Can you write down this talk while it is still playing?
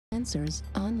Sensors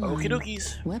online. Okie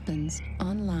dokies. Weapons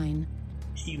online.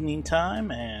 Evening time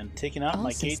and taking out All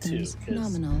my K2 because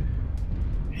nominal.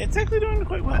 it's actually doing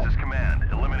quite well. This is command.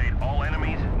 Eliminate all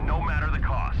enemies, no matter the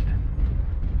cost.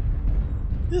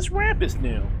 This ramp is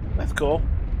new. That's cool.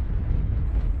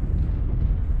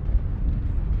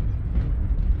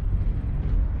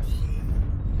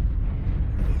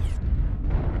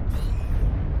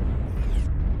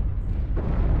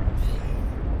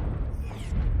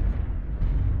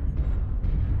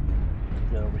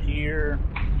 Get over here.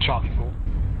 Charlie 4.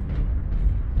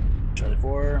 Charlie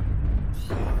 4.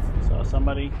 Saw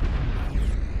somebody.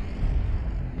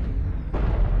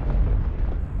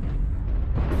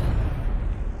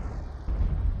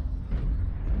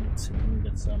 Let's see if we can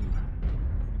get some.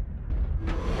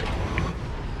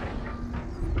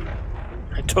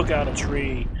 I took out a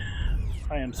tree.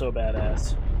 I am so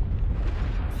badass.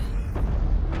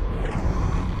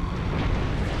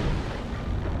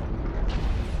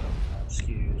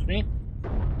 Excuse me.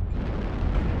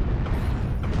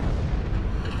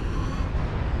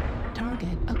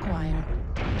 Target acquired.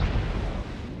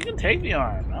 You can take the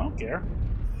arm. I don't care.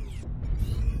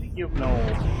 You have no.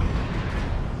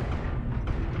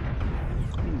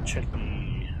 Let me check the.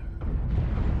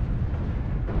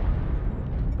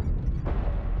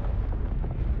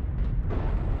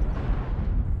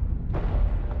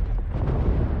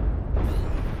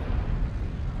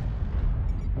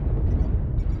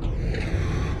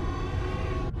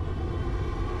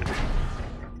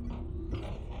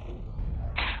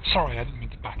 Sorry, I didn't mean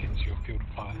to back into your field of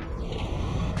fire.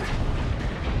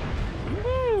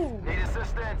 Woo! Need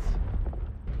assistance.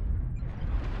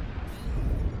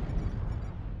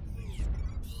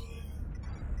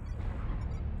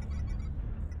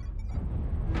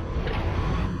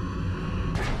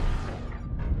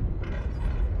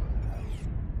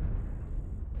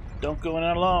 Don't go in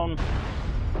alone.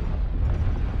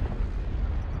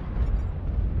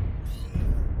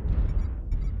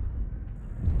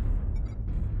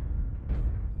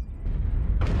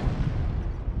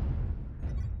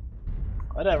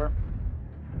 Whatever.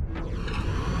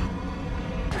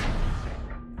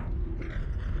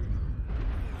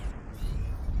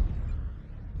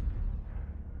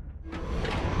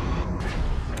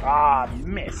 Ah,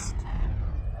 missed.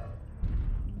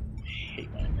 I hate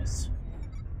when I miss.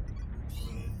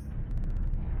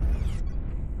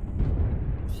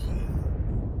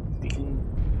 We can.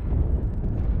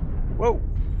 Whoa.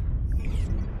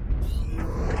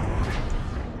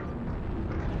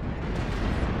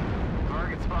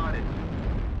 Target spotted.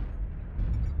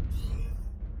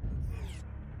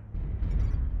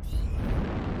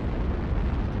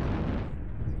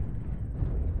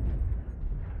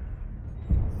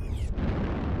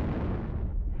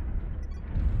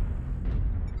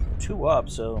 Two up,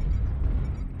 so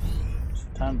it's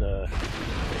time to.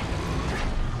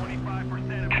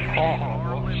 25% of enemies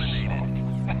are eliminated.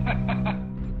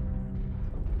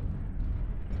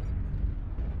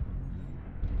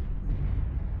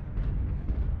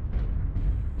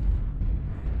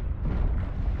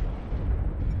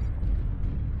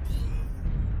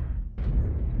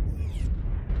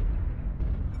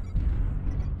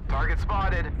 Target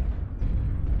spotted.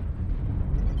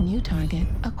 New target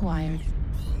acquired.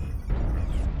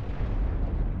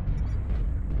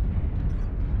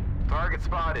 Target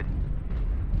spotted.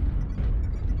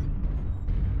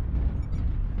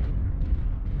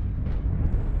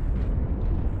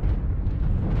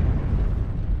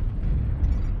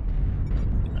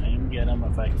 I can get him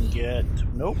if I can get.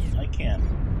 Nope, I can't.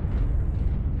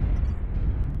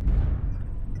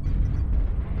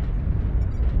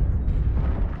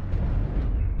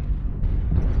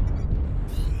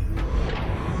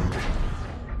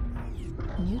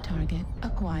 New target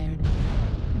acquired.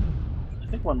 I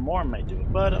think one more might do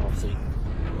it, but I'll see.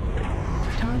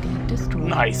 Target destroyed.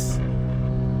 Nice.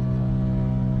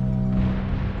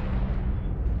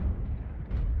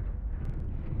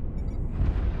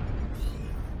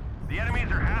 The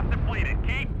enemies are half depleted.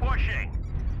 Keep pushing.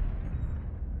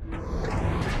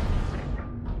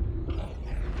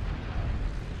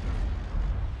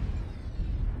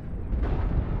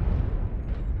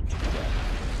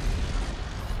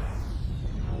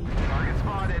 Target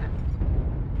spotted.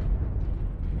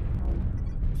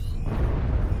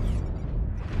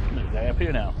 There's a guy up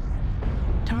here now.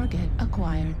 Target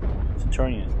acquired.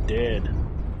 Centurion is dead.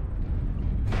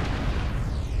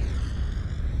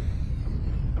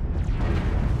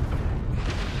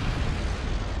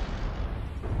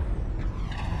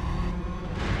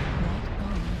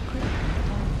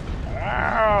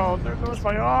 Ow! There goes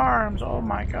my arms! Oh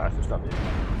my gosh, there's nothing.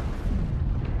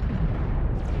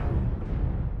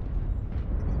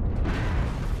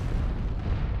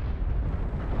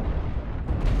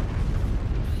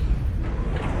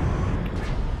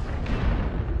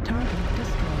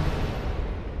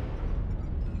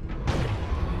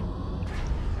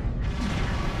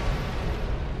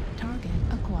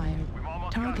 acquired. We've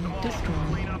almost Target got them all. destroyed.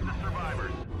 Clean up the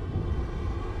survivors.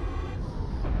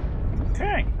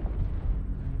 Okay.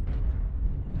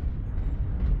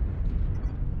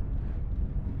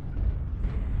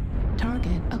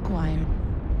 Target acquired.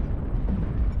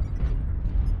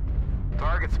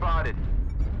 Target spotted.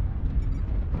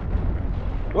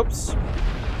 Whoops.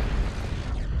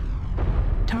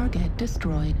 Target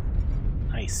destroyed.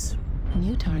 Nice.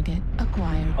 New target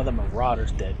acquired. Oh, the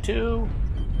Marauder's dead too.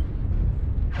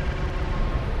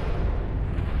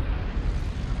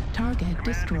 Target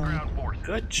destroyed. Ground forces.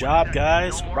 Good job,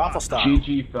 guys. Raffle style.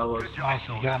 GG, fellas. Good job, Nice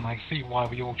soldiers. again, I see why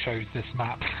we all chose this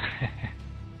map.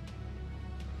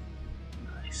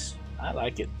 Nice. I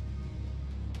like it.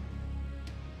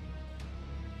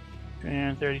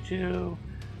 332.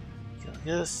 Killing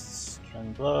this.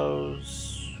 Killing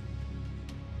blows.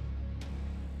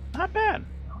 Not bad.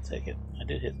 I'll take it. I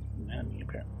did hit an enemy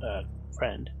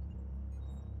friend.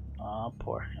 Aw,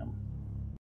 poor him.